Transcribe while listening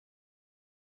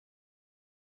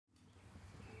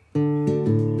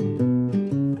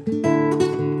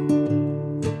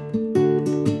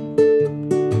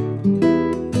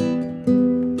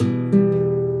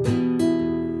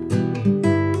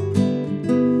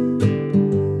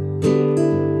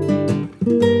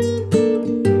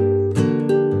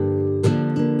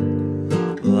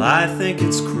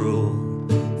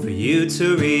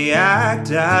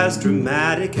act as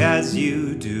dramatic as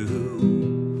you do.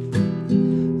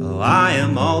 Oh, I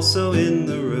am also in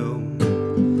the room,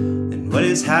 and what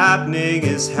is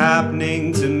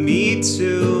happening to me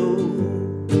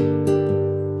too.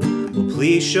 Well,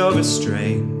 please show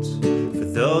restraint for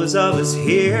those of us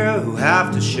here who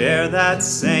have to share that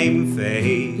same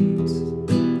fate,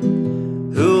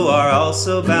 who are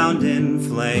also bound in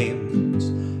flames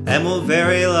and will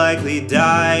very likely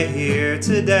die here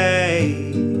today.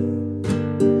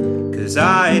 'Cause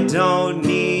I don't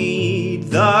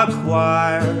need the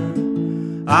choir,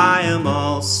 I am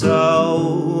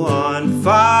also on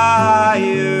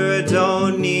fire. I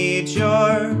don't need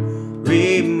your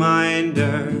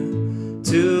reminder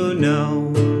to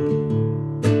know.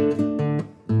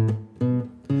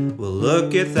 Well,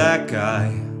 look at that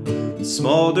guy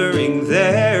smoldering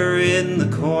there in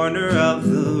the corner of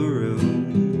the room.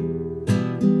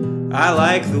 I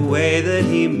like the way that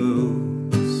he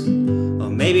moves. Well,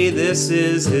 maybe this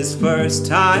is his first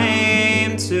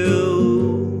time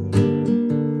too.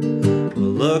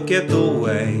 Well, look at the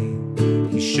way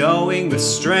he's showing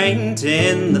restraint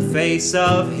in the face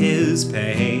of his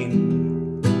pain.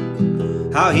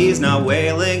 How he's not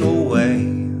wailing away.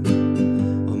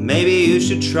 Well, maybe you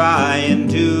should try and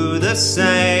do the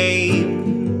same.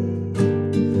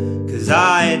 'Cause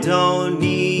I don't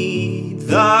need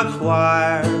the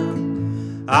choir,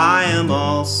 I am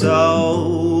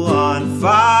also on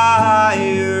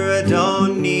fire. I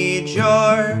don't need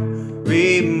your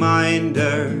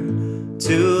reminder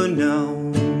to know.